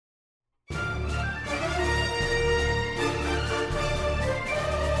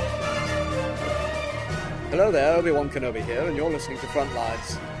Hello there, Obi-Wan Kenobi here, and you're listening to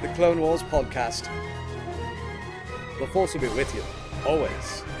Frontlines, the Clone Wars podcast. The Force will be with you,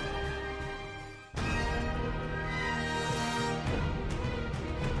 always.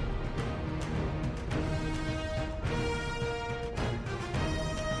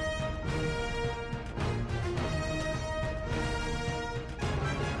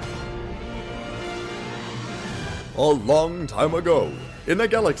 A long time ago, in a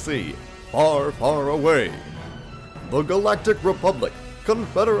galaxy far, far away, the Galactic Republic,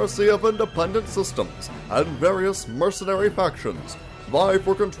 confederacy of independent systems, and various mercenary factions vie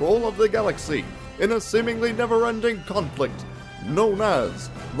for control of the galaxy in a seemingly never-ending conflict known as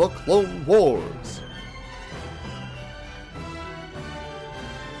the Clone Wars.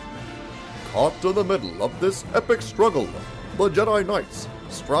 Caught in the middle of this epic struggle, the Jedi Knights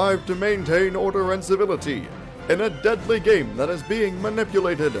strive to maintain order and civility in a deadly game that is being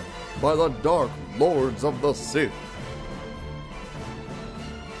manipulated by the Dark Lords of the Sith.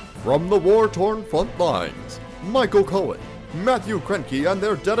 From the war-torn front lines, Michael Cohen, Matthew Krenke, and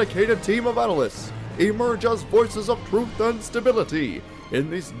their dedicated team of analysts emerge as voices of truth and stability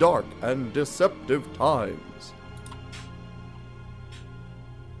in these dark and deceptive times.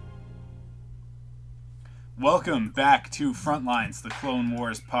 Welcome back to Frontlines, the Clone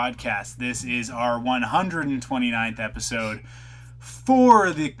Wars podcast. This is our 129th episode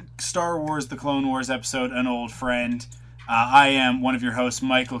for the Star Wars The Clone Wars episode, An Old Friend. I am one of your hosts,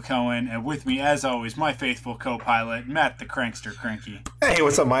 Michael Cohen, and with me, as always, my faithful co-pilot, Matt the Crankster Cranky. Hey,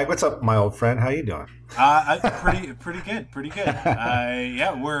 what's up, Mike? What's up, my old friend? How you doing? Pretty good.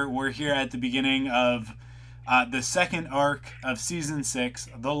 Yeah, we're here at the beginning of the second arc of Season 6,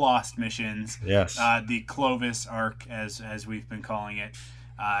 The Lost Missions. Yes. The Clovis arc, as we've been calling it.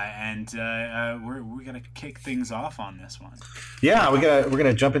 We're going to kick things off on this one. Yeah, we're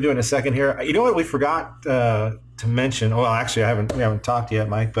gonna jump into it in a second here. You know what we forgot to mention? Well, actually, we haven't talked yet,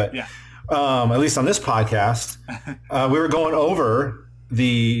 Mike. But yeah. At least on this podcast, we were going over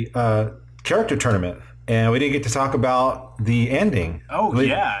the character tournament, and we didn't get to talk about the ending. Oh,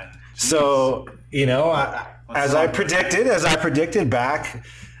 yeah. Jeez. So as I predicted back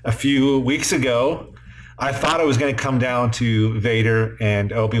a few weeks ago, I thought it was going to come down to Vader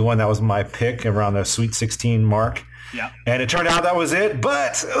and Obi-Wan. That was my pick around the Sweet 16 mark. Yeah. And it turned out that was it.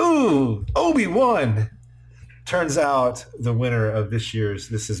 But, Obi-Wan turns out the winner of this year's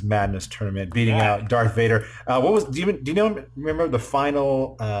This Is Madness tournament, beating out Darth Vader. Remember the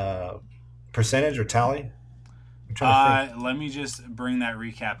final percentage or tally? I'm trying to think. Let me just bring that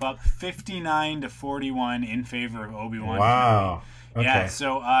recap up. 59-41 in favor of Obi-Wan. Wow. Okay. Yeah,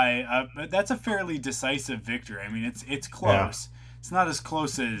 so that's a fairly decisive victory. I mean, it's close. Yeah. It's not as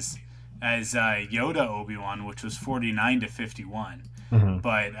close as Yoda Obi-Wan, which was 49-51. Mm-hmm.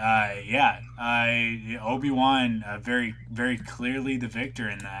 But Obi-Wan very, very clearly the victor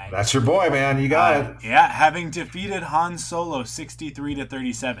in that. That's your boy, man. You got it. Yeah, having defeated Han Solo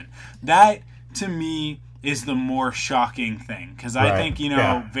 63-37. That to me is the more shocking thing, because I think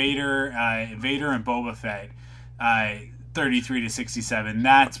Vader and Boba Fett. 33-67.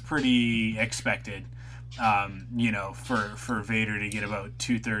 That's pretty expected, for Vader to get about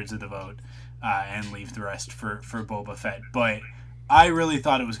 2/3 of the vote and leave the rest for Boba Fett. But I really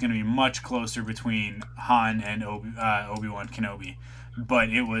thought it was going to be much closer between Han and Obi-Wan Kenobi. But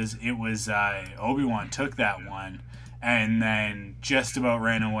it was Obi-Wan took that one and then just about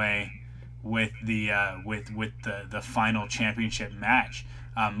ran away with the final championship match.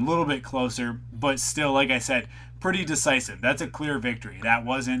 A little bit closer, but still, like I said, pretty decisive. That's a clear victory. That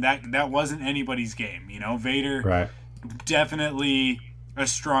wasn't anybody's game. Vader, definitely a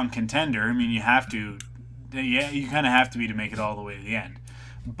strong contender. I mean, you kind of have to be to make it all the way to the end.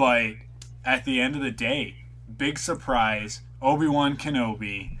 But at the end of the day, big surprise, Obi-Wan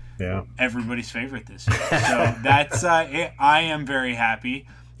Kenobi, everybody's favorite this year. So that's it. I am very happy.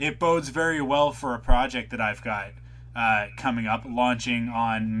 It bodes very well for a project that I've got coming up, launching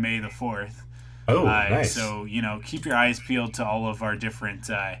on May the 4th. Oh, nice. So, keep your eyes peeled to all of our different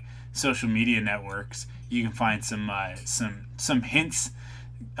social media networks. You can find some hints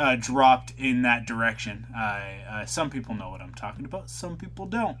dropped in that direction. Some people know what I'm talking about. Some people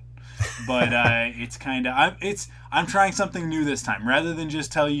don't. But it's kind of I'm trying something new this time. Rather than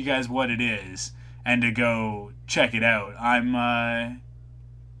just tell you guys what it is and to go check it out, I'm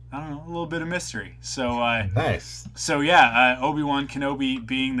I don't know, a little bit of mystery. So nice. So yeah, Obi-Wan Kenobi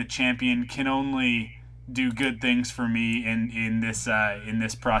being the champion can only do good things for me in this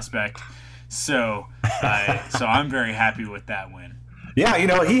prospect. So so I'm very happy with that win. Yeah,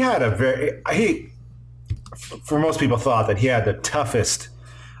 he had for most people thought that he had the toughest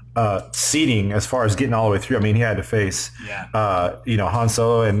seeding as far as getting all the way through. I mean, he had to face, Han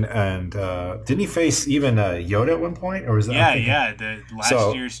Solo and didn't he face even Yoda at one point? Or was that? The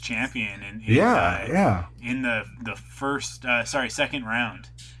last year's champion. In the first, second round.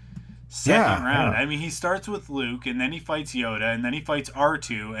 Second round. I mean, he starts with Luke, and then he fights Yoda, and then he fights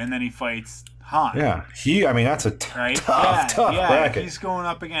R2, and then he fights Han. Yeah, that's a tough bracket. He's going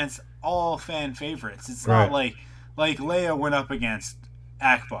up against all fan favorites. It's not like Leia went up against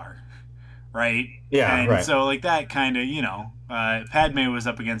Akbar, right? Yeah, and right. So like that kind of, Padme was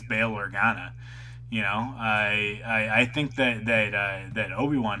up against Bail Organa. I think that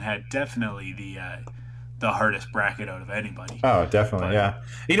Obi-Wan had definitely the hardest bracket out of anybody. Oh, definitely, yeah.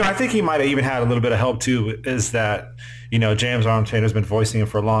 I think he might have even had a little bit of help too. Is that James Arnold Taylor's been voicing him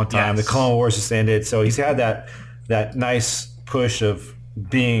for a long time. Yes. The Clone Wars just ended, so he's had that nice push of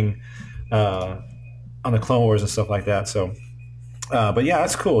being on the Clone Wars and stuff like that. So, but yeah,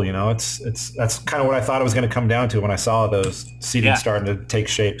 that's cool. That's kind of what I thought it was going to come down to when I saw those seedings starting to take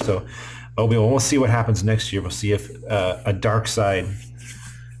shape. So, Obi-Wan, we'll see what happens next year. We'll see if a dark side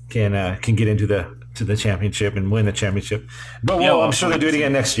can get into the championship and win the championship. But I'm sure they'll do it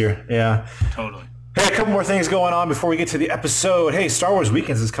again next year. Yeah, totally. Hey, a couple more things going on before we get to the episode. Hey, Star Wars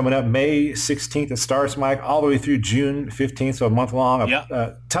Weekends is coming up May 16th. It starts, Mike, all the way through June 15th, so a month long.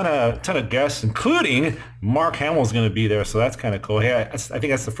 A ton of guests, including Mark Hamill is going to be there, so that's kind of cool. Hey, I think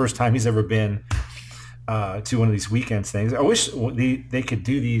that's the first time he's ever been to one of these weekends things. I wish they could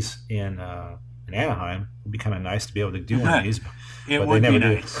do these in Anaheim. It'd be kind of nice to be able to do one of these. It would be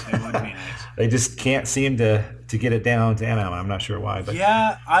nice. They just can't seem to get it down to Anaheim. I'm not sure why. But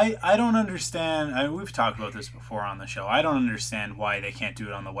I don't understand. We've talked about this before on the show. I don't understand why they can't do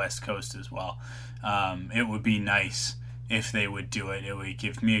it on the West Coast as well. It would be nice if they would do it. It would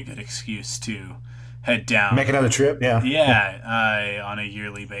give me a good excuse to head down. Make another trip, yeah. On a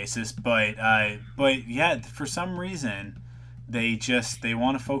yearly basis. But for some reason, they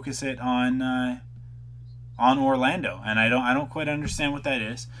want to focus it on Orlando, and I don't quite understand what that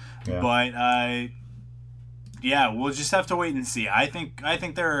is. Yeah. But we'll just have to wait and see. I think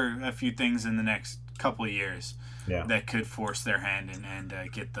there are a few things in the next couple of years that could force their hand and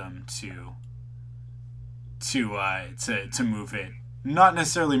get them to move it. Not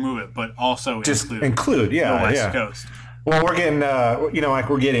necessarily move it, but also include the West Coast. Well, we're getting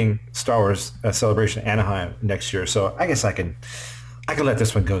we're getting Star Wars Celebration Anaheim next year, so I guess I can let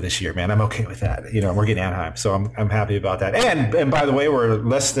this one go this year, man. I'm okay with that. We're getting Anaheim, so I'm happy about that. And by the way, we're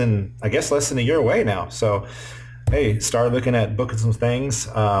less than a year away now. So, hey, start looking at booking some things.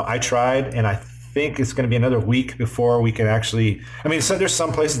 I tried, and I think it's going to be another week before we can actually. I mean, so there's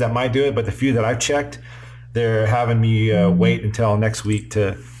some places that might do it, but the few that I've checked, they're having me wait until next week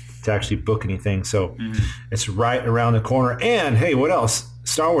to actually book anything. So It's right around the corner. And hey, what else?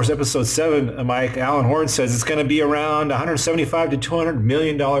 Star Wars Episode 7, Mike, Alan Horn says it's going to be around $175 to $200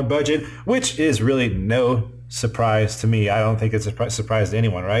 million budget, which is really no surprise to me. I don't think it's a surprise to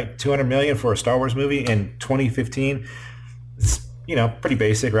anyone, right? $200 million for a Star Wars movie in 2015, it's, pretty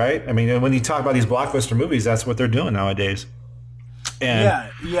basic, right? I mean, when you talk about these blockbuster movies, that's what they're doing nowadays. And I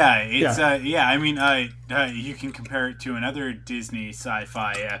mean, you can compare it to another Disney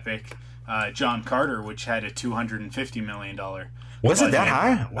sci-fi epic, John Carter, which had a $250 million Was it that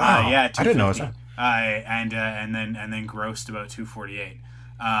high? Wow. Yeah, I didn't know it was that. And then grossed about 248.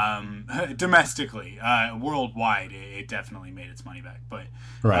 Domestically, worldwide, it definitely made its money back. But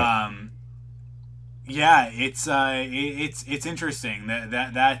right. It's interesting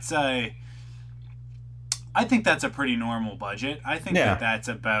that's I think that's a pretty normal budget. I think that's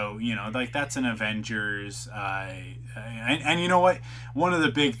about, that's an Avengers. And you know what? One of the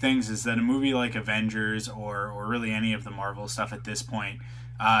big things is that a movie like Avengers or really any of the Marvel stuff at this point,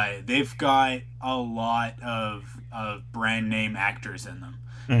 they've got a lot of brand name actors in them.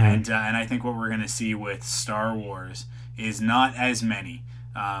 And I think what we're going to see with Star Wars is not as many.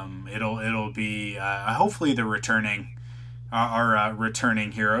 It'll be hopefully the returning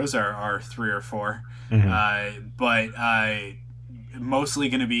heroes are 3 or 4. But mostly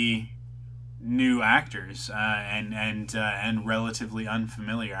going to be new actors and relatively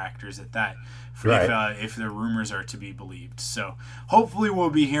unfamiliar actors at that, if the rumors are to be believed. So hopefully we'll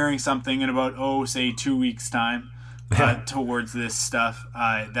be hearing something in about 2 weeks time towards this stuff.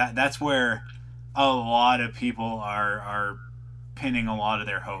 That's where a lot of people are pinning a lot of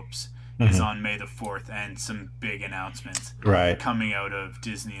their hopes. Is on May the 4th, and some big announcements coming out of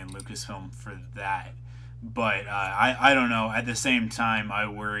Disney and Lucasfilm for that. But I don't know. At the same time, I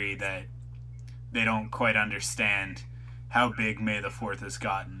worry that they don't quite understand how big May the 4th has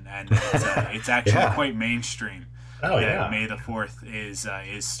gotten, and it's actually quite mainstream. Oh, yeah. May the 4th is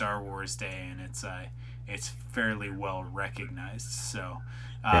Star Wars Day, and it's fairly well recognized. So,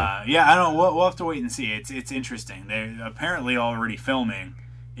 I don't know. We'll have to wait and see. It's interesting. They're apparently already filming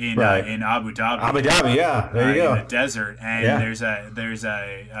in Abu Dhabi. Abu Dhabi, yeah. There you go. In the desert, and there's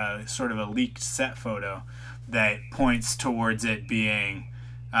a sort of a leaked set photo that points towards it being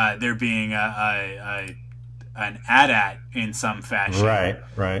there being an AT-AT in some fashion.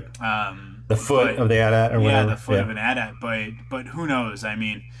 Right. The foot of the AT-AT or whatever. Yeah, the foot of an AT-AT. But who knows? I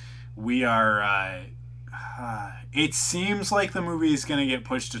mean, we are. It seems like the movie is going to get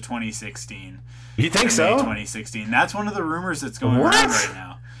pushed to 2016. You think so? May 2016. That's one of the rumors that's going around right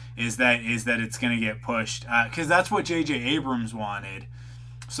now. Is that it's going to get pushed because that's what J.J. Abrams wanted,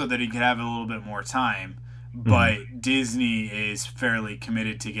 so that he could have a little bit more time. But Disney is fairly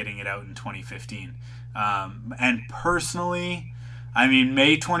committed to getting it out in 2015. And personally, I mean,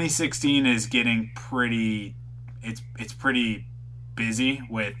 May 2016 is getting pretty. It's pretty busy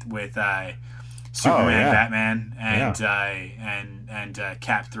with Superman, Batman, and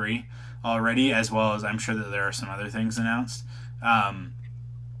Cap 3 already, as well as I'm sure that there are some other things announced.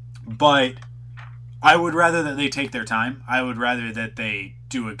 But I would rather that they take their time. I would rather that they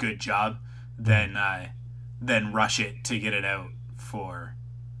do a good job than rush it to get it out for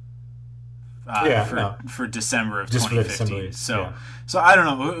December of 2015. So I don't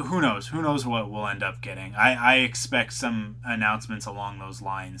know. Who knows? Who knows what we'll end up getting? I expect some announcements along those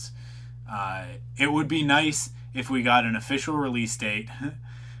lines. It would be nice if we got an official release date.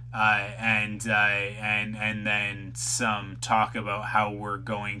 And then some talk about how we're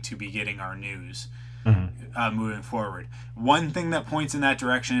going to be getting our news moving forward. One thing that points in that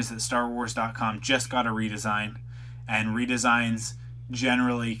direction is that StarWars.com just got a redesign, and redesigns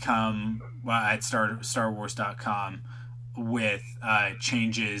generally come at StarWars.com with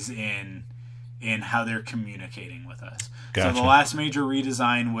changes in how they're communicating with us. Gotcha. So the last major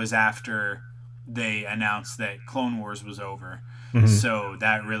redesign was after they announced that Clone Wars was over. So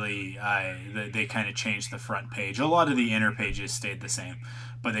that really, they kind of changed the front page. A lot of the inner pages stayed the same,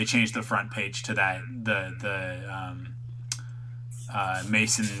 but they changed the front page to the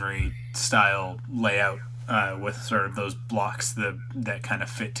masonry style layout with sort of those blocks that kind of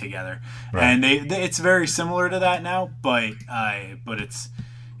fit together. Right. And it's very similar to that now, but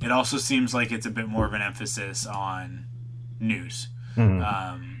it also seems like it's a bit more of an emphasis on news.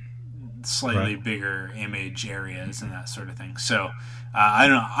 Slightly bigger image areas and that sort of thing. So I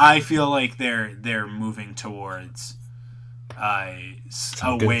don't know. I feel like they're moving towards a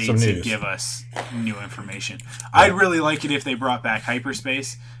way to give us new information. I'd really like it if they brought back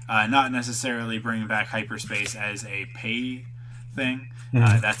hyperspace, not necessarily bringing back hyperspace as a pay thing.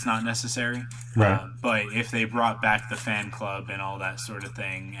 That's not necessary. Right. But if they brought back the fan club and all that sort of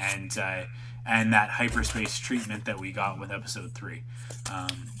thing, and that hyperspace treatment that we got with episode 3.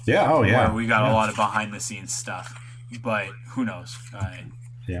 Where we got a lot of behind the scenes stuff, but who knows?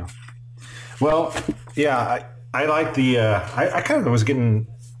 Well, I like the. I kind of was getting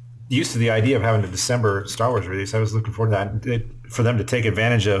used to the idea of having a December Star Wars release. I was looking forward to that, for them to take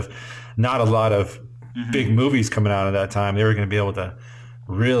advantage of not a lot of big movies coming out at that time. They were going to be able to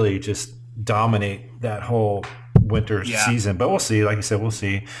really just dominate that whole winter season, but we'll see. Like you said, we'll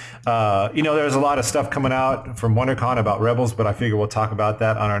see. There's a lot of stuff coming out from WonderCon about Rebels, but I figure we'll talk about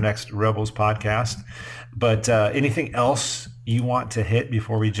that on our next Rebels podcast. But anything else you want to hit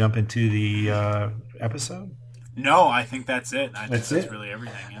before we jump into the episode? No, I think that's it. That's really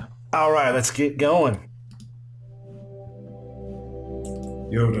everything. Yeah. All right, let's get going.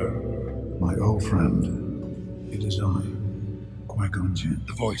 Yoda, my old friend, it is I, Qui-Gon Jinn.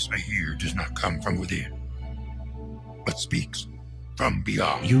 The voice I hear does not come from within, but speaks from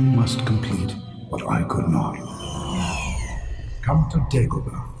beyond. You must complete what I could not. Come to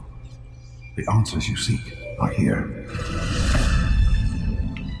Dagobah. The answers you seek are here.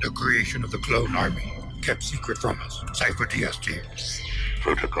 The creation of the clone army, kept secret from us. Cypher DST.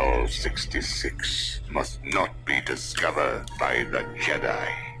 Protocol 66 must not be discovered by the Jedi.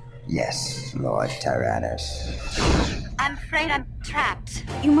 Yes, Lord Tyrannus. I'm afraid I'm trapped.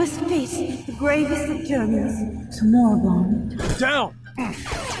 You must face the gravest of journeys to Morrowind. Down!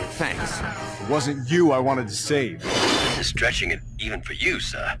 Thanks. It wasn't you I wanted to save. You're stretching it even for you,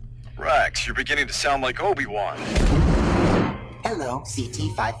 sir. Rex, you're beginning to sound like Obi-Wan. Hello,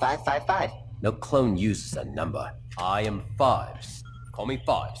 CT-5555. No clone uses a number. I am Fives. Call me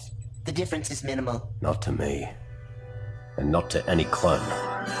Fives. The difference is minimal. Not to me. And not to any clone.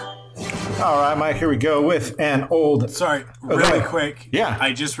 All right, Mike, here we go with an old... Sorry, go really ahead. quick. Yeah.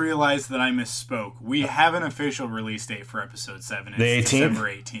 I just realized that I misspoke. We have an official release date for episode 7. It's The 18th? December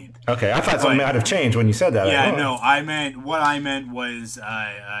 18th. Okay, I thought something might have changed when you said that. Yeah, Oh. no, what I meant was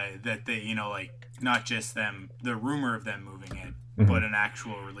that they, like, not just them, the rumor of them moving in, but an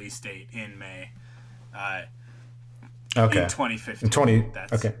actual release date in May. Okay. In 2015.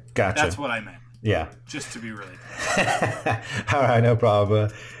 Okay, gotcha. That's what I meant. Yeah. Just to be really All right, no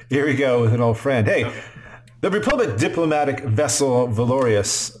problem. Here we go with an old friend. Hey, Okay. The Republic diplomatic vessel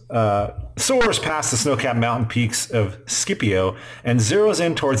Valorius soars past the snow-capped mountain peaks of Scipio and zeroes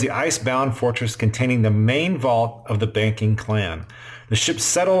in towards the ice-bound fortress containing the main vault of the banking clan. The ship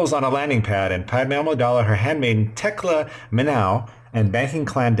settles on a landing pad, and Padme Amidala, her handmaiden Tekla Minau, and banking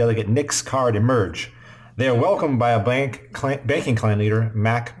clan delegate Nix Card emerge. They are welcomed by a banking clan leader,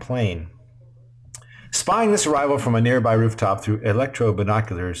 Mac Plain. Spying this arrival from a nearby rooftop through electro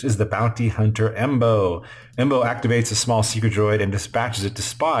binoculars is the bounty hunter Embo. Embo activates a small secret droid and dispatches it to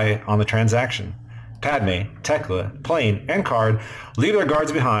spy on the transaction. Padme, Tekla, Plain, and Card leave their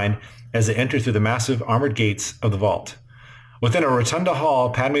guards behind as they enter through the massive armored gates of the vault. Within a rotunda hall,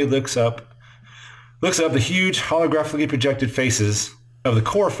 Padme looks up the huge holographically projected faces of the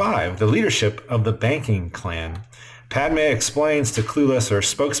Core Five, the leadership of the banking clan. Padme explains to Clueless, or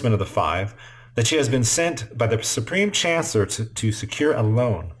spokesman of the Five, that she has been sent by the Supreme Chancellor to secure a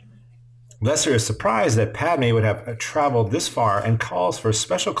loan. Lesser is surprised that Padme would have traveled this far and calls for a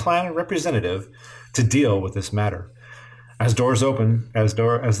special clan representative to deal with this matter. As the doors open,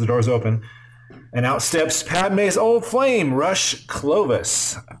 and out steps Padme's old flame, Rush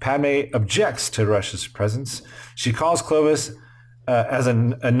Clovis. Padme objects to Rush's presence. She calls Clovis as a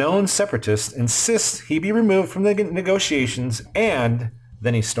known separatist, insists he be removed from the negotiations, and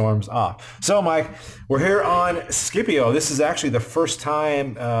then he storms off. So, Mike, we're here on Scipio. This is actually the first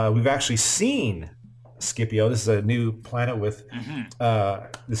time we've actually seen Scipio. This is a new planet with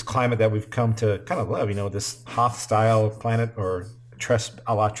this climate that we've come to kind of love. This Hoth-style planet, or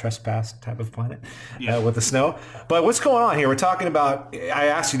a la Trespass type of planet with the snow. But what's going on here? We're talking about, I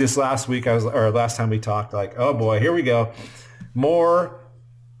asked you this last week, last time we talked, like, oh boy, here we go. More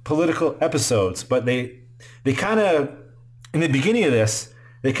political episodes. But they kind of, in the beginning of this,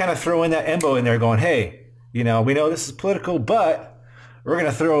 they kind of throw in that Embo in there going, hey, we know this is political, but we're going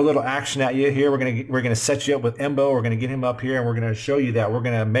to throw a little action at you here. We're going to set you up with Embo. We're going to get him up here, and we're going to show you that we're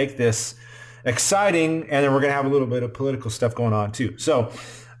going to make this exciting, and then we're going to have a little bit of political stuff going on too. So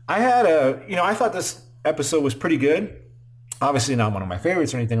I thought this episode was pretty good. Obviously not one of my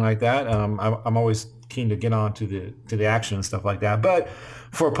favorites or anything like that. I'm always keen to get on to the action and stuff like that. But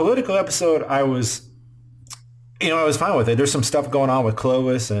for a political episode, I was fine with it. There's some stuff going on with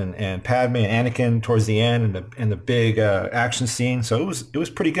Clovis and Padme and Anakin towards the end, and the big action scene. So it was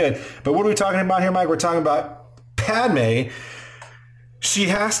pretty good. But what are we talking about here, Mike? We're talking about Padme. She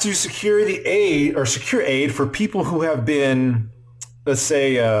has to secure aid for people who have been, let's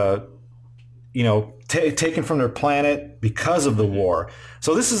say, taken from their planet because of the war.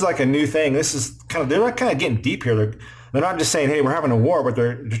 So this is like a new thing. This is they're kind of getting deep here. They're not just saying, hey, we're having a war, but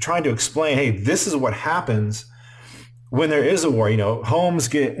they're trying to explain, hey, this is what happens when there is a war.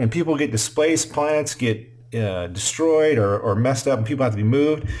 Homes and people get displaced, planets get destroyed or messed up, and people have to be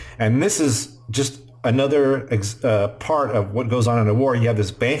moved. And this is just another part of what goes on in a war. You have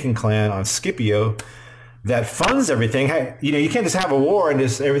this banking clan on Scipio that funds everything. Hey, you can't just have a war and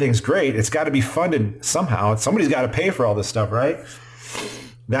just everything's great. It's got to be funded somehow. Somebody's got to pay for all this stuff, right?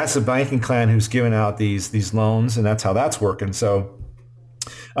 That's the banking clan who's giving out these loans, and that's how that's working. So,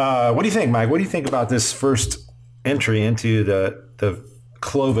 what do you think, Mike? What do you think about this first entry into the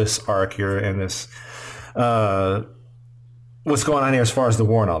Clovis arc here, and this what's going on here as far as the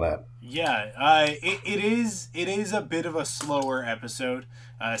war and all that? Yeah, it is a bit of a slower episode,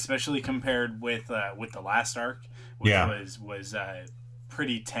 especially compared with the last arc, which was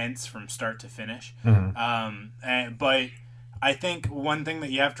pretty tense from start to finish. But I think one thing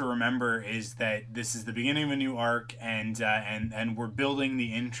that you have to remember is that this is the beginning of a new arc, and we're building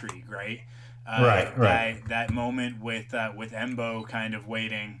the intrigue, right? Right. That moment with Embo kind of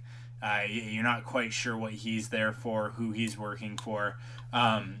waiting. You're not quite sure what he's there for, who he's working for.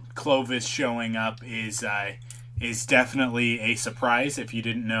 Clovis showing up is definitely a surprise if you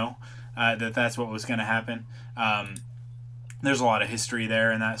didn't know that's what was going to happen. There's a lot of history there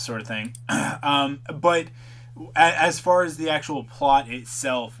and that sort of thing. But as far as the actual plot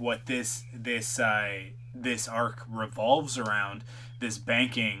itself, what this arc revolves around, this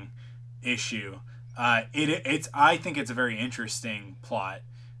banking issue, I think it's a very interesting plot.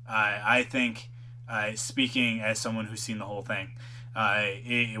 I think, speaking as someone who's seen the whole thing, by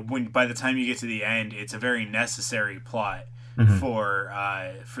the time you get to the end, it's a very necessary plot for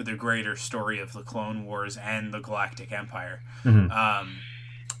the greater story of the Clone Wars and the Galactic Empire.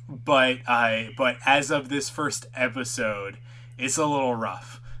 But as of this first episode, it's a little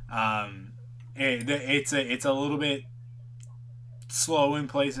rough. It's a little bit slow in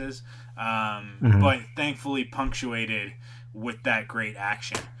places, but thankfully punctuated with that great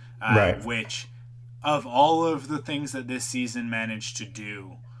action, which, of all of the things that this season managed to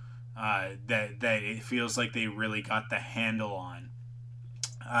do, that it feels like they really got the handle on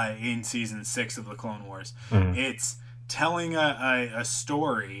in season 6 of the Clone Wars. It's telling a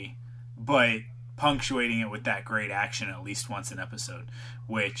story, but punctuating it with that great action at least once an episode,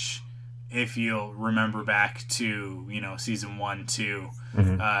 which, if you'll remember back to, season 1, 2,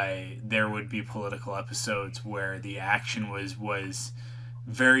 there would be political episodes where the action was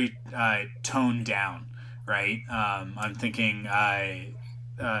very toned down, right? I'm thinking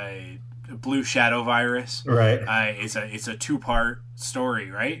Blue Shadow Virus. Right. It's a 2-part story,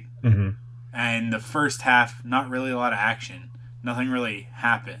 right? And the first half, not really a lot of action. Nothing really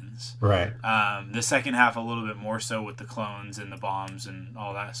happens. Right. The second half a little bit more so with the clones and the bombs and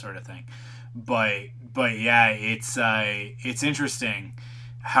all that sort of thing. But yeah, it's interesting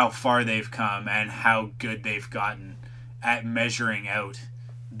how far they've come and how good they've gotten at measuring out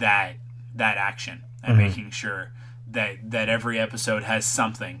that action and making sure that every episode has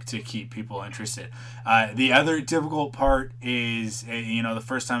something to keep people interested. The other difficult part is, the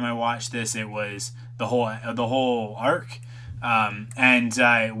first time I watched this, it was the whole arc. And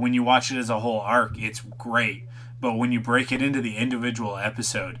when you watch it as a whole arc, it's great. But when you break it into the individual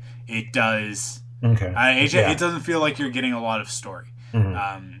episode, it does. It doesn't feel like you're getting a lot of story.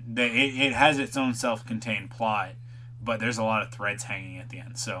 It has its own self-contained plot, but there's a lot of threads hanging at the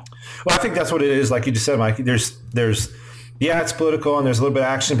end. So, well, I think that's what it is. Like you just said, Mike. There's it's political and there's a little bit of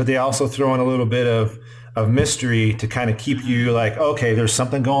action, but they also throw in a little bit of mystery to kind of keep you like, okay, there's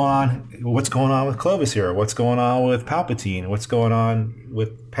something going on. What's going on with Clovis here? What's going on with Palpatine? What's going on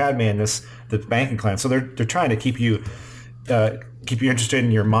with Padme and the banking clan? So they're trying to keep you interested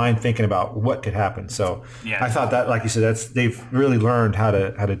in your mind, thinking about what could happen. So I thought that, like you said, they've really learned how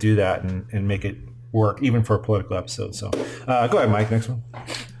to do that and make it work, even for a political episode. So go ahead, Mike. Next one.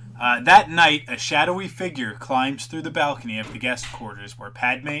 That night, a shadowy figure climbs through the balcony of the guest quarters where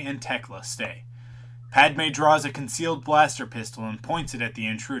Padme and Tekla stay. Padme draws a concealed blaster pistol and points it at the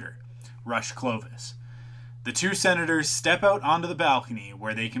intruder, Rush Clovis. The two senators step out onto the balcony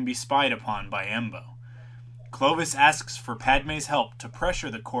where they can be spied upon by Embo. Clovis asks for Padme's help to pressure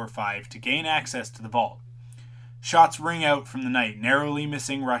the Core 5 to gain access to the vault. Shots ring out from the night, narrowly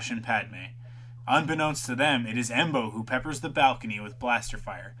missing Rush and Padme. Unbeknownst to them, it is Embo who peppers the balcony with blaster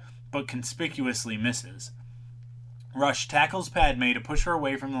fire, but conspicuously misses. Rush tackles Padme to push her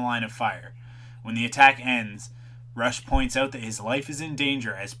away from the line of fire. When the attack ends, Rush points out that his life is in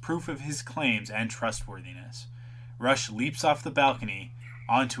danger as proof of his claims and trustworthiness. Rush leaps off the balcony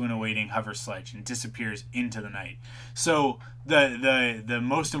onto an awaiting hover sledge and disappears into the night. So the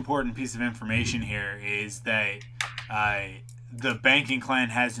most important piece of information here is that the banking clan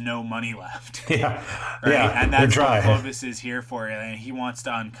has no money left. Yeah, right? Yeah, and that's what Clovis is here for, and he wants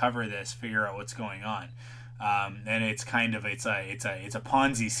to uncover this, figure out what's going on. And it's kind of it's a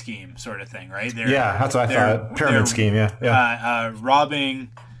Ponzi scheme sort of thing, right? That's what I thought. Pyramid scheme,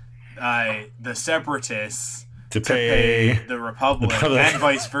 robbing the separatists to pay the Republic and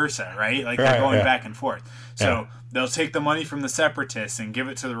vice versa, right? Like they're going back and forth. So they'll take the money from the separatists and give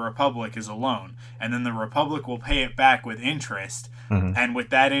it to the Republic as a loan, and then the Republic will pay it back with interest. And with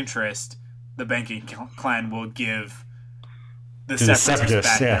that interest, the banking clan will give the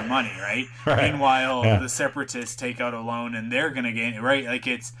separatists back their money, right? Meanwhile, the separatists take out a loan and they're going to gain it, right? Like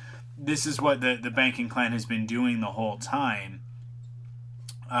this is what the banking clan has been doing the whole time.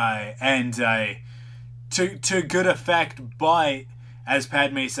 To good effect, but as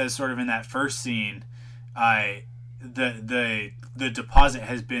Padme says sort of in that first scene, the deposit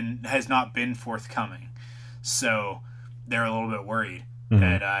has not been forthcoming. So they're a little bit worried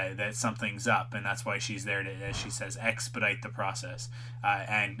that something's up, and that's why she's there to, as she says, expedite the process.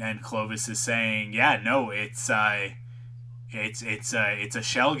 And Clovis is saying, it's a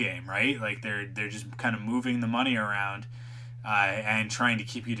shell game, right? Like they're just kind of moving the money around and trying to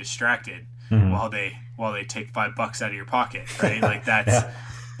keep you distracted while they take $5 out of your pocket, right? Like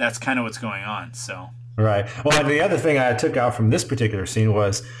that's kind of what's going on. So right. Well, the other thing I took out from this particular scene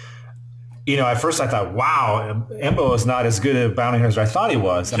was, at first I thought, wow, Embo is not as good a bounty hunter as I thought he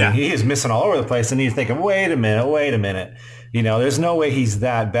was. I mean, he is missing all over the place, and you're thinking, wait a minute. You know, there's no way he's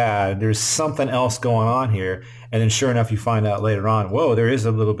that bad. There's something else going on here. And then sure enough, you find out later on, whoa, there is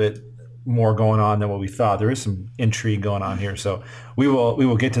a little bit more going on than what we thought. There is some intrigue going on here. So we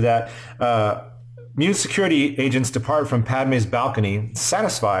will get to that. New security agents depart from Padme's balcony,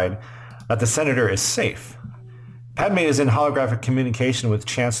 satisfied that the senator is safe. Padme is in holographic communication with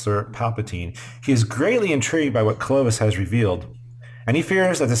Chancellor Palpatine. He is greatly intrigued by what Clovis has revealed, and he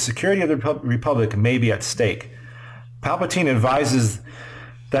fears that the security of the Republic may be at stake. Palpatine advises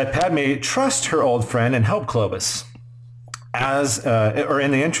that Padme trust her old friend and help Clovis, or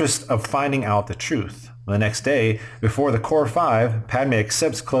in the interest of finding out the truth. The next day, before the Core 5, Padme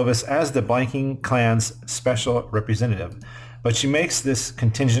accepts Clovis as the Blanking Clan's special representative, but she makes this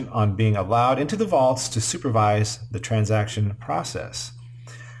contingent on being allowed into the vaults to supervise the transaction process.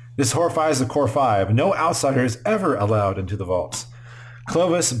 This horrifies the Core 5. No outsider is ever allowed into the vaults.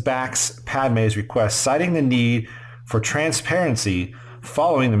 Clovis backs Padme's request, citing the need for transparency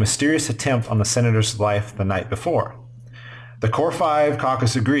following the mysterious attempt on the senator's life the night before. The Core 5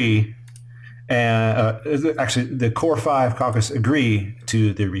 caucus agree, the Core 5 caucus agree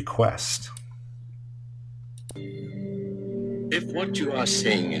to the request. If what you are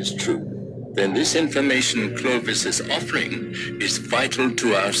saying is true, then this information Clovis is offering is vital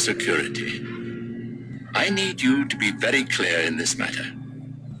to our security. I need you to be very clear in this matter.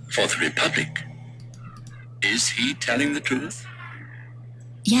 For the Republic, is he telling the truth?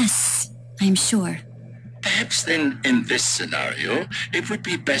 Yes, I'm sure. Perhaps then, in this scenario, it would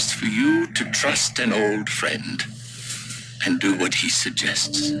be best for you to trust an old friend and do what he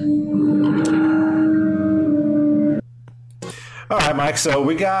suggests. All right, Mike, so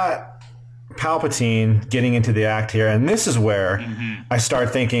we got Palpatine getting into the act here, and this is where I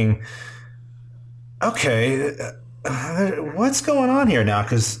start thinking, okay, what's going on here now?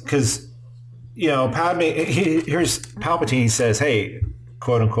 Because you know, Padme, here's Palpatine, he says, hey,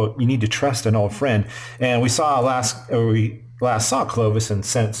 quote unquote, you need to trust an old friend. And we last saw Clovis in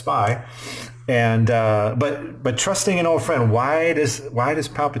Senate Spy. And but trusting an old friend, why does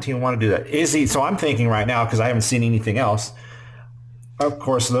Palpatine want to do that? Is he? So I'm thinking right now, because I haven't seen anything else. Of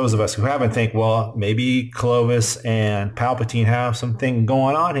course, those of us who haven't think, well, maybe Clovis and Palpatine have something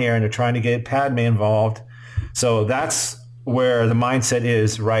going on here, and they're trying to get Padme involved. So that's where the mindset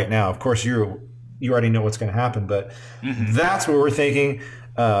is right now. Of course, you already know what's going to happen, but that's what we're thinking.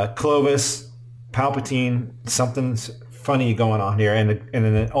 Clovis, Palpatine, something's funny going on here, and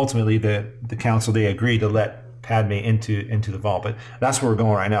then ultimately the council, they agreed to let Padme into the vault. But that's where we're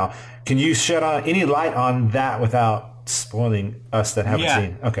going right now. Can you shed any light on that without spoiling us that haven't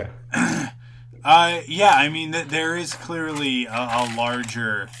seen? Okay. Yeah, I mean, there is clearly a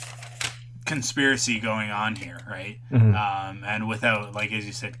larger conspiracy going on here, right? And without, like, as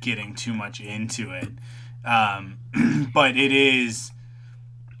you said, getting too much into it. But it is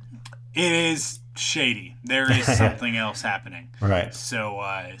shady. There is something else happening. Right. So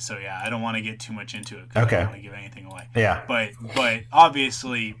yeah, I don't want to get too much into it. Okay. I don't want to give anything away. Yeah. But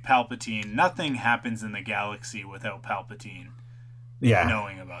obviously, Palpatine, nothing happens in the galaxy without Palpatine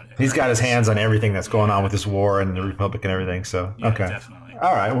knowing about it. He's got his hands on everything that's going on with this war and the Republic and everything. So, yeah, okay. Definitely.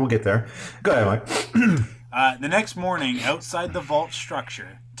 All right, we'll get there. Go ahead, Mike. The next morning, outside the vault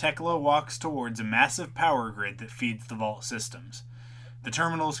structure, Tekla walks towards a massive power grid that feeds the vault systems. The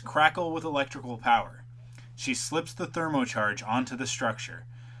terminals crackle with electrical power. She slips the thermocharge onto the structure,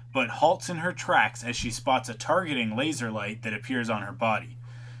 but halts in her tracks as she spots a targeting laser light that appears on her body.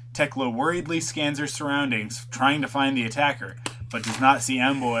 Tekla worriedly scans her surroundings, trying to find the attacker, but does not see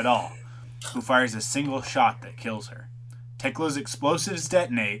Embo at all, who fires a single shot that kills her. Tekla's explosives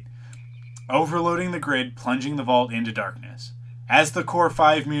detonate, overloading the grid, plunging the vault into darkness. As the Core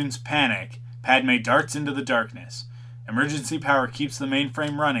 5 mutants panic, Padme darts into the darkness. Emergency power keeps the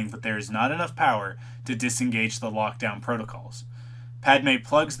mainframe running, but there is not enough power to disengage the lockdown protocols. Padme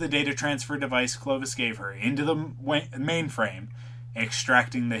plugs the data transfer device Clovis gave her into the mainframe,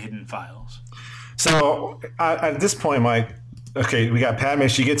 extracting the hidden files. So at this point, Mike, okay, we got Padme.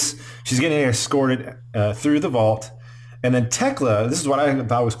 She's getting escorted through the vault. And then Tekla, this is what I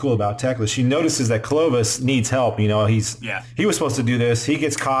thought was cool about Tekla. She notices that Clovis needs help. You know, he was supposed to do this. He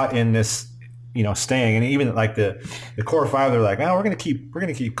gets caught in this, you know, staying. And even like the Core 5, they're like, oh, we're gonna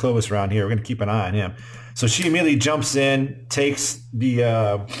keep Clovis around here. We're gonna keep an eye on him. So she immediately jumps in, takes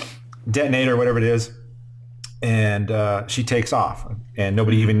the detonator, whatever it is, and she takes off. And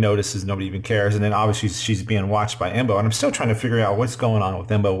nobody even notices. Nobody even cares. And then obviously she's being watched by Embo. And I'm still trying to figure out what's going on with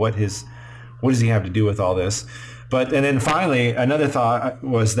Embo. What does he have to do with all this? And then finally, another thought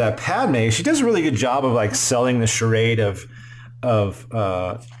was that Padme, she does a really good job of like selling the charade of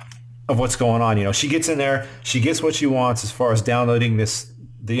of what's going on. You know, she gets in there, she gets what she wants as far as downloading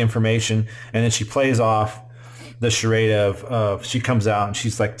the information, and then she plays off the charade of she comes out and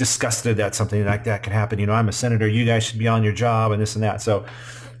she's like disgusted that something like that could happen. You know, I'm a senator, you guys should be on your job, and this and that. So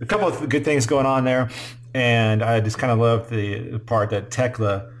a couple of good things going on there, and I just kind of love the part that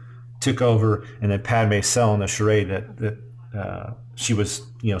Tekla took over, and then Padme selling the charade that she was,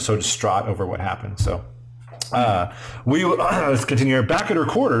 you know, so distraught over what happened. So let's continue. Back at her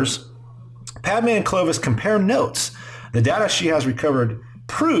quarters, Padme and Clovis compare notes. The data she has recovered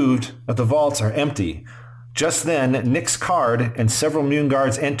proved that the vaults are empty. Just then, Nick's card and several Moon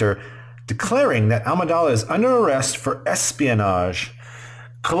Guards enter, declaring that Amidala is under arrest for espionage.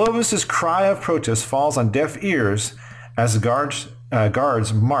 Clovis's cry of protest falls on deaf ears as the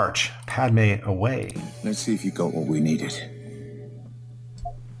guards march Padme away. Let's see if you got what we needed.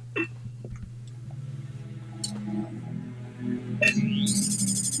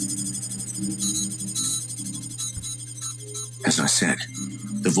 As I said,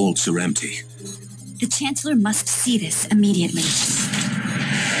 the vaults are empty. The Chancellor must see this immediately.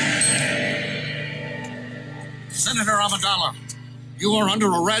 Senator Amidala, you are under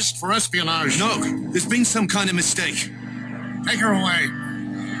arrest for espionage. No, there's been some kind of mistake. Take her away.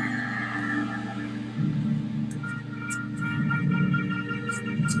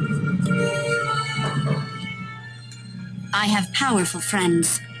 I have powerful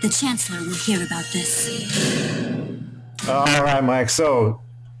friends. The Chancellor will hear about this. All right, Mike. So,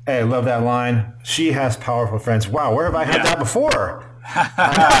 hey, I love that line. She has powerful friends. Wow, where have I heard that before?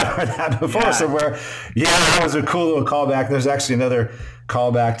 I've heard that before somewhere. Yeah, that was a cool little callback. There's actually another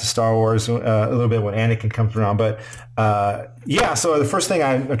callback to Star Wars a little bit when Anakin comes around. But yeah, so the first thing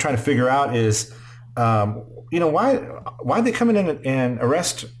I'm trying to figure out is, you know, why they come in and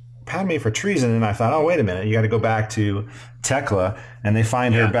arrest Padme for treason? And I thought, oh, wait a minute, you got to go back to Tekla, and they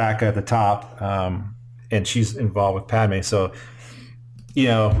find her back at the top, and she's involved with Padme. So, you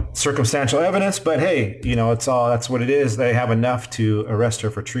know, circumstantial evidence, but hey, you know, that's what it is. They have enough to arrest her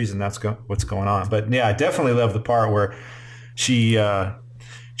for treason. That's what's going on. But yeah, I definitely love the part where she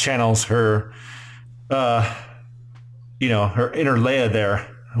channels her, you know, her inner Leia there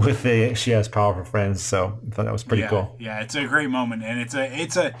with she has powerful friends. So I thought that was pretty cool. Yeah, it's a great moment, and it's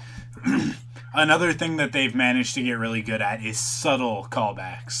a another thing that they've managed to get really good at is subtle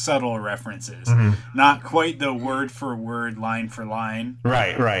callbacks, subtle references. Mm-hmm. Not quite the word for word, line for line.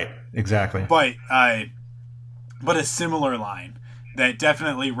 Right, exactly. But a similar line that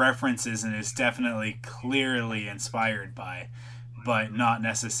definitely references and is definitely clearly inspired by, but not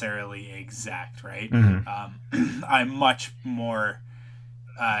necessarily exact, right? Mm-hmm. I'm much more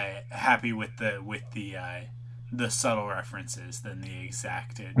happy with the subtle references than the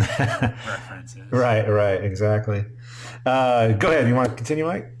exacted references. Right, exactly. Go ahead. You want to continue,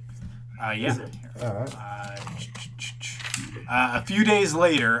 Mike? Yeah. All right. A few days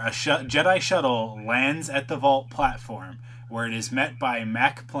later, a Jedi shuttle lands at the vault platform, where it is met by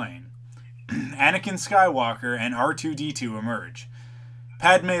Mac Plain. Anakin Skywalker and R2-D2 emerge.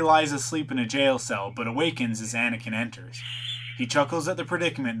 Padme lies asleep in a jail cell, but awakens as Anakin enters. He chuckles at the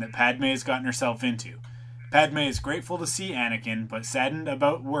predicament that Padme has gotten herself into. Padme is grateful to see Anakin, but saddened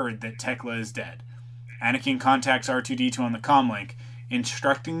about word that Tekla is dead. Anakin contacts R2-D2 on the comlink,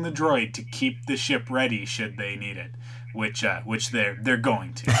 instructing the droid to keep the ship ready should they need it, which they're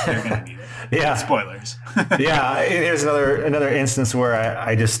going to. They're going to need it. Yeah. Spoilers. Yeah. Here's another instance where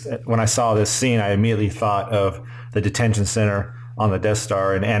I just, when I saw this scene, I immediately thought of the detention center on the Death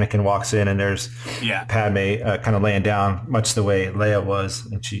Star, and Anakin walks in, and there's Padme kind of laying down, much the way Leia was,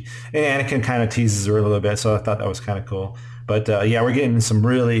 and Anakin kind of teases her a little bit, so I thought that was kind of cool. But yeah, we're getting some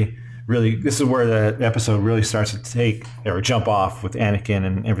really, this is where the episode really starts to jump off with Anakin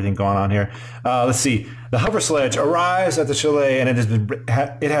and everything going on here. Let's see. The hover sledge arrives at the chalet, and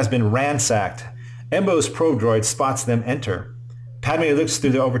it has been ransacked. Embo's probe droid spots them enter. Padme looks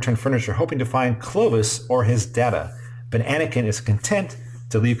through the overturned furniture, hoping to find Clovis or his data. But Anakin is content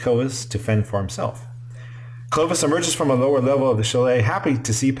to leave Clovis to fend for himself. Clovis emerges from a lower level of the chalet, happy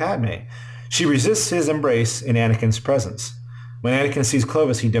to see Padme. She resists his embrace in Anakin's presence. When Anakin sees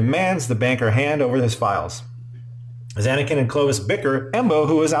Clovis, he demands the banker hand over his files. As Anakin and Clovis bicker, Embo,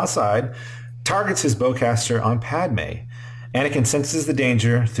 who is outside, targets his bowcaster on Padme. Anakin senses the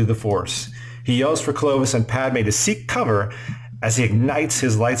danger through the Force. He yells for Clovis and Padme to seek cover as he ignites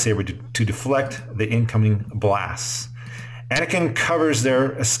his lightsaber to deflect the incoming blasts. Anakin covers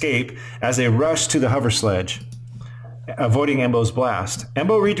their escape as they rush to the hover sledge, avoiding Embo's blast.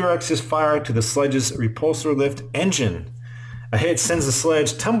 Embo redirects his fire to the sledge's repulsor lift engine. A hit sends the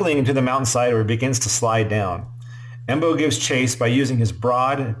sledge tumbling into the mountainside where it begins to slide down. Embo gives chase by using his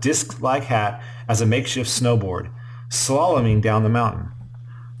broad, disc-like hat as a makeshift snowboard, slaloming down the mountain.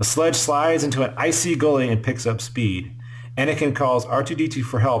 The sledge slides into an icy gully and picks up speed. Anakin calls R2-D2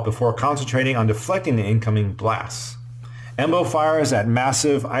 for help before concentrating on deflecting the incoming blasts. Embo fires at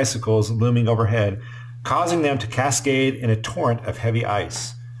massive icicles looming overhead, causing them to cascade in a torrent of heavy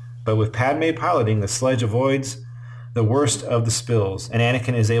ice. But with Padme piloting, the sledge avoids the worst of the spills, and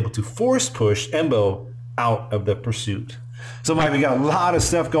Anakin is able to force push Embo out of the pursuit. So, Mike, we got a lot of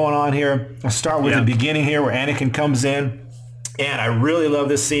stuff going on here. I'll start with the beginning here where Anakin comes in, and I really love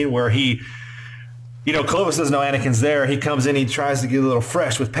this scene where he, Clovis doesn't know Anakin's there. He comes in, he tries to get a little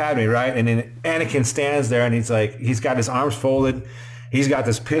fresh with Padme, right? And then Anakin stands there, and he's got his arms folded. He's got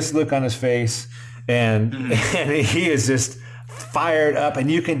this pissed look on his face, and he is just fired up,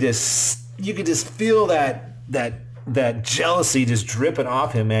 and you can just feel that jealousy just dripping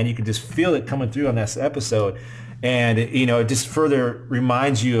off him, man. You can just feel it coming through on this episode. And, it just further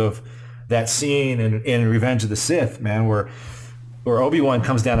reminds you of that scene in Revenge of the Sith, man, where Obi-Wan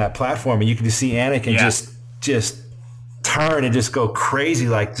comes down that platform and you can just see Anakin just turn and just go crazy,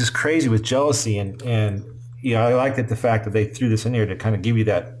 just crazy with jealousy. And I like the fact that they threw this in here to kind of give you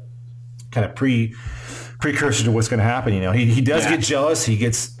that kind of precursor to what's going to happen. He does get jealous. He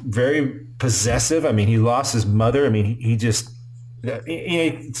gets very possessive. I mean, he lost his mother. I mean, he just,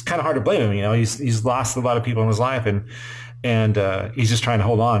 it's kind of hard to blame him. He's lost a lot of people in his life, and he's just trying to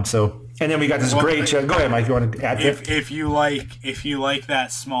hold on. So, and then we got this great. Go ahead, Mike. You want to add? If you like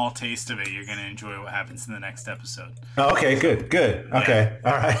that small taste of it, you're going to enjoy what happens in the next episode. Oh, okay, good. Okay,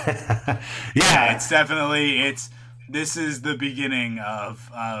 all right. It's definitely This is the beginning of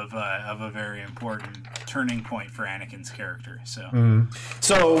a very important turning point for Anakin's character. So,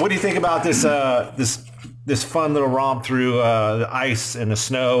 So what do you think about this fun little romp through the ice and the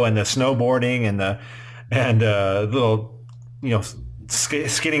snow and the snowboarding and the little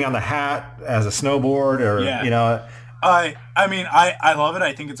skidding on the hat as a snowboard I love it.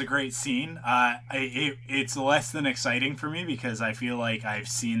 I think it's a great scene. It's less than exciting for me because I feel like I've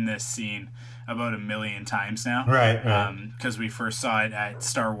seen this scene about 1 million times now. Right. Because we first saw it at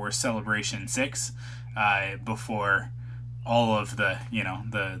Star Wars Celebration 6 before all of the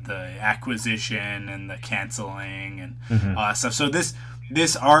acquisition and the canceling and all that stuff. So this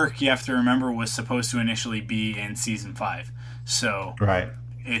arc, you have to remember, was supposed to initially be in season 5. So right.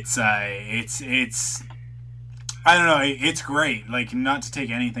 It's I don't know. It's great. Like, not to take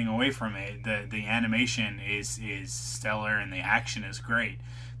anything away from it, the animation is stellar and the action is great.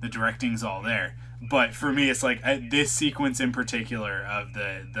 The directing's all there. But for me, it's like this sequence in particular of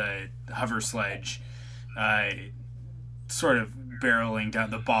the hover sledge, sort of barreling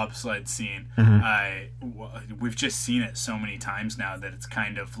down the bobsled scene. We've just seen it so many times now that it's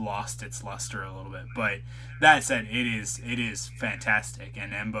kind of lost its luster a little bit. But that said, it is fantastic,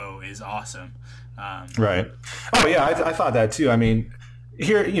 and Embo is awesome. Right. Oh yeah, I thought that too. I mean,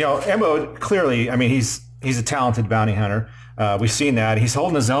 here, Embo clearly, I mean, he's a talented bounty hunter. We've seen that. He's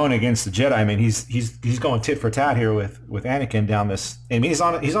holding his own against the Jedi. I mean, he's going tit for tat here with Anakin down this. I mean, he's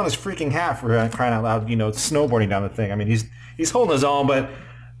on his freaking hat for crying out loud. Snowboarding down the thing. I mean, he's holding his own, but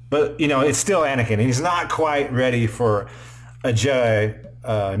it's still Anakin. He's not quite ready for a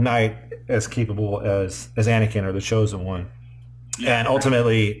Jedi Knight as capable as Anakin or the Chosen One. Yeah. And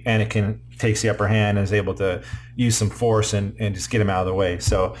ultimately, Anakin takes the upper hand and is able to use some force and just get him out of the way.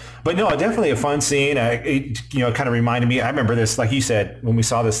 So, but no, definitely a fun scene. It kind of reminded me. I remember this, like you said, when we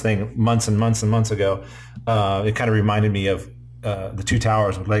saw this thing months and months and months ago. It kind of reminded me of the Two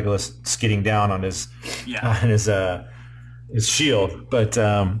Towers with Legolas skidding down on his shield. But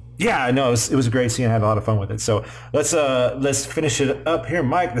it was a great scene. I had a lot of fun with it. So let's finish it up here,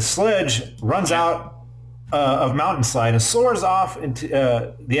 Mike. The sledge runs out of mountainslide and soars off into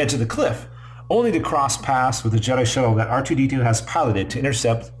the edge of the cliff, only to cross paths with the Jedi shuttle that R2-D2 has piloted to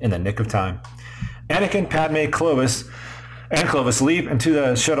intercept in the nick of time. Anakin, Padme, Clovis leap into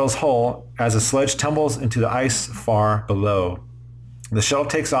the shuttle's hull as the sledge tumbles into the ice far below. The shuttle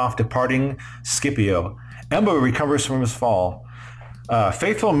takes off, departing Scipio. Embo recovers from his fall.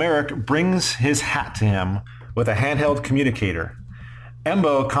 Faithful Merrick brings his hat to him with a handheld communicator.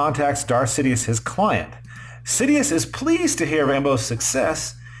 Embo contacts Darth Sidious, his client. Sidious is pleased to hear of Embo's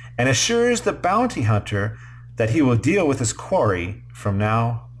success and assures the bounty hunter that he will deal with his quarry from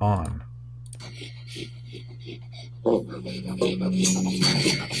now on.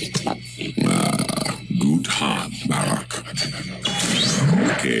 Good hand, Barak.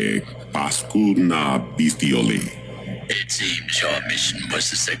 Que paskudna bestioli. It seems your mission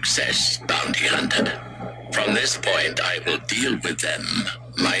was a success, bounty hunter. From this point, I will deal with them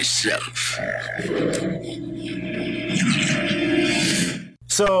myself.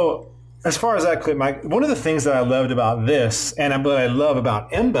 So as far as that clip, Mike, one of the things that I loved about this, and what I love about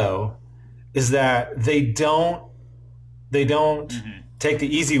Embo, is that they don't take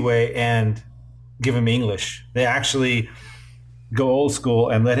the easy way and give him English. They actually go old school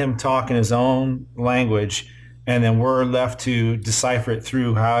and let him talk in his own language, and then we're left to decipher it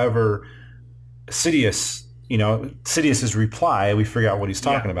through however Sidious's reply, we figure out what he's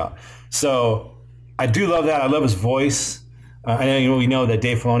talking about. So I do love that. I love his voice. We know that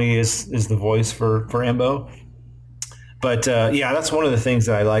Dave Filoni is the voice for Embo. But that's one of the things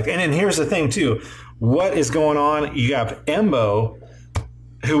that I like. And then here's the thing too. What is going on? You got Embo,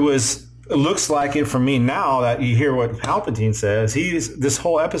 who looks like it for me now that you hear what Palpatine says. This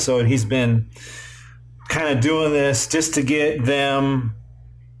whole episode, he's been kind of doing this just to get them,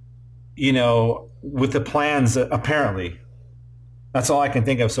 with the plans, apparently. That's all I can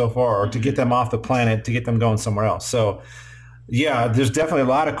think of so far, or to get them off the planet, to get them going somewhere else. So, yeah, there's definitely a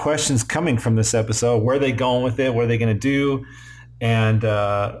lot of questions coming from this episode. Where are they going with it? What are they going to do? And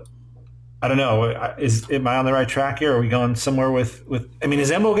I don't know. Am I on the right track here? Are we going somewhere with? I mean,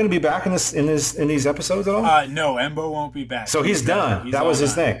 is Embo going to be back in these episodes at all? No, Embo won't be back. So he's done. That was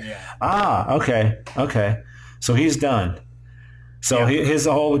his thing. Yeah. Okay. So he's done. So his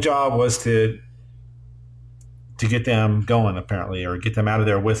whole job was to get them going, apparently, or get them out of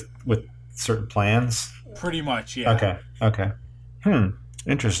there with certain plans. Pretty much, yeah. Okay.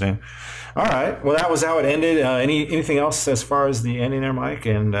 Interesting. All right. Well, that was how it ended. Anything else as far as the ending there, Mike,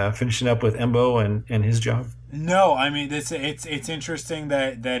 and finishing up with Embo and his job? No, I mean it's interesting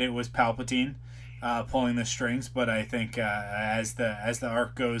that it was Palpatine pulling the strings, but I think as the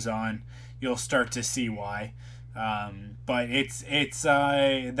arc goes on, you'll start to see why. But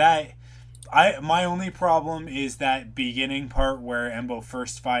my only problem is that beginning part where Embo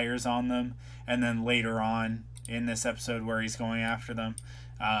first fires on them, and then later on in this episode where he's going after them.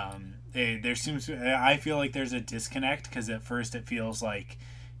 I feel like there's a disconnect, because at first it feels like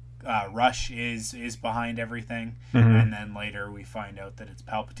Rush is behind everything, and then later we find out that it's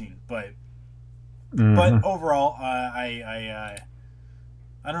Palpatine. But overall, I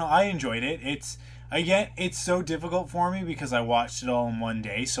don't know. I enjoyed it. It's so difficult for me because I watched it all in one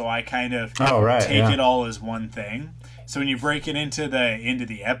day, so I kind of take it all as one thing. So when you break it into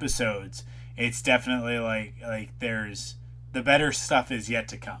the episodes, it's definitely like there's the better stuff is yet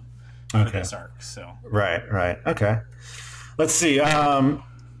to come for this arc. So right. Okay. Let's see.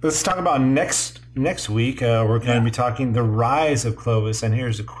 Let's talk about next week. We're going to be talking the rise of Clovis, and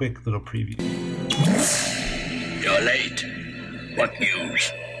here's a quick little preview. You're late. What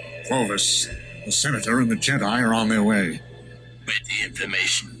news? Clovis, the Senator, and the Jedi are on their way. With the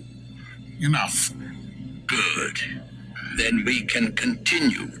information. Enough. Good. Then we can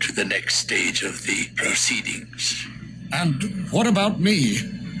continue to the next stage of the proceedings. And what about me?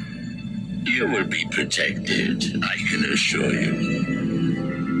 You will be protected, I can assure you.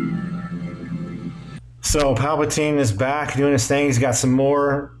 So Palpatine is back doing his thing. He's got some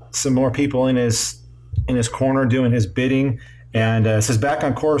more people in his corner doing his bidding. And it says, back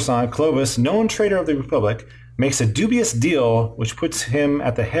on Coruscant, Clovis, known traitor of the Republic, makes a dubious deal which puts him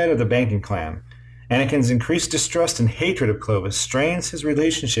at the head of the banking clan. Anakin's increased distrust and hatred of Clovis strains his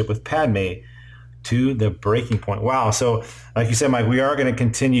relationship with Padme to the breaking point. Wow. So, like you said, Mike, we are going to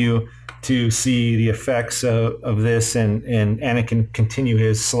continue to see the effects of this, and Anakin continue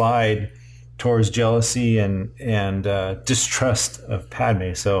his slide towards jealousy and distrust of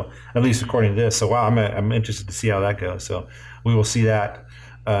Padme. So, at least according to this. So, wow, I'm interested to see how that goes. So, we will see that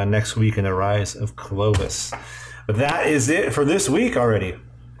next week in the rise of Clovis. But that is it for this week already.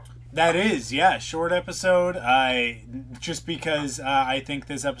 That is, yeah, short episode. Just because I think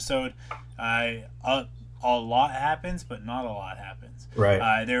this episode, a lot happens, but not a lot happens.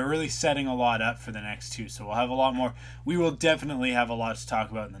 Right. They're really setting a lot up for the next two, so we'll have a lot more. We will definitely have a lot to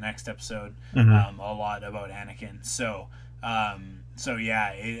talk about in the next episode. A lot about Anakin. So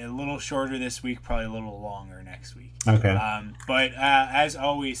yeah, a little shorter this week, probably a little longer next week. Okay. But as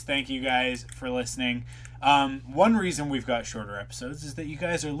always, thank you guys for listening. One reason we've got shorter episodes is that you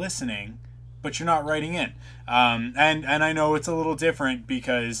guys are listening, but you're not writing in. And I know it's a little different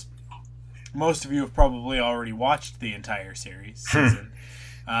because most of you have probably already watched the entire series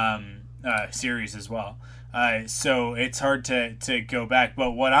as well. So it's hard to go back.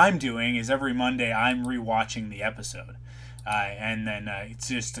 But what I'm doing is every Monday I'm rewatching the episode. And then it's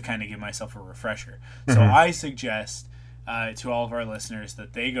just to kind of give myself a refresher. So I suggest to all of our listeners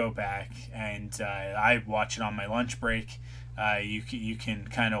that they go back and I watch it on my lunch break. You can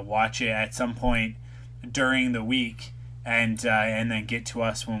kind of watch it at some point during the week, and then get to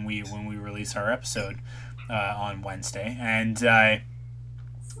us when we release our episode on Wednesday. And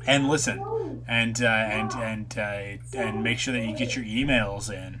and listen, and make sure that you get your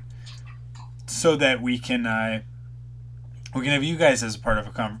emails in, so that we can have you guys as a part of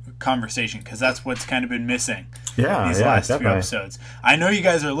a conversation, because that's what's kind of been missing these last few episodes. I know you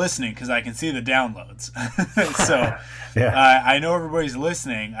guys are listening because I can see the downloads. So I know everybody's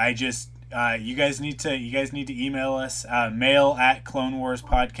listening. I just you guys need to email us,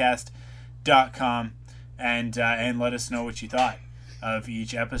 mail@clonewarspodcast.com, and let us know what you thought of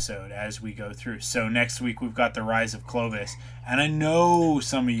each episode as we go through. So next week we've got the Rise of Clovis, and I know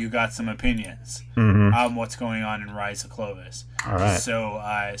some of you got some opinions on what's going on in Rise of Clovis. All right.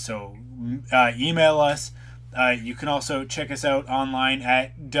 So email us. You can also check us out online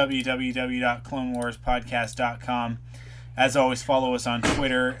at www.clonewarspodcast.com. As always, follow us on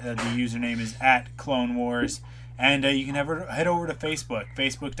Twitter. The username is @CloneWars. And you can head over to Facebook,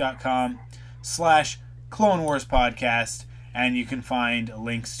 facebook.com/Clone Wars Podcast, and you can find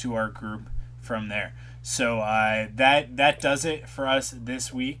links to our group from there. So that does it for us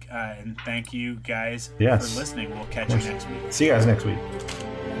this week. And thank you guys for listening. We'll catch you next week. See you guys next week.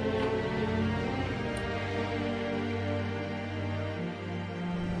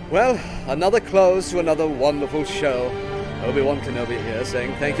 Well, another close to another wonderful show. Obi-Wan Kenobi here,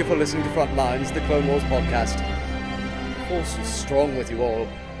 saying thank you for listening to Frontlines, the Clone Wars podcast. The Force is strong with you all,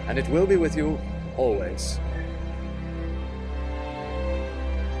 and it will be with you always.